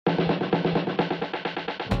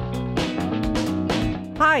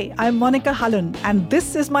Hi, I'm Monica Hallan, and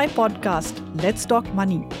this is my podcast, Let's Talk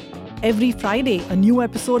Money. Every Friday, a new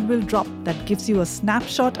episode will drop that gives you a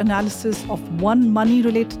snapshot analysis of one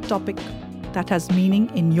money-related topic that has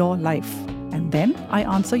meaning in your life. And then I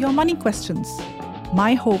answer your money questions.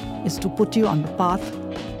 My hope is to put you on the path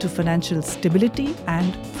to financial stability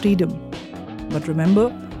and freedom. But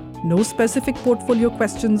remember, no specific portfolio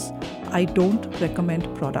questions. I don't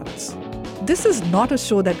recommend products. This is not a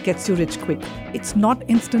show that gets you rich quick. It's not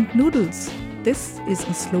instant noodles. This is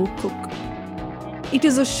a slow cook. It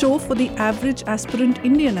is a show for the average aspirant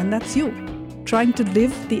Indian, and that's you, trying to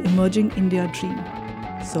live the emerging India dream.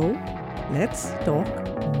 So, let's talk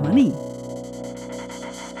money.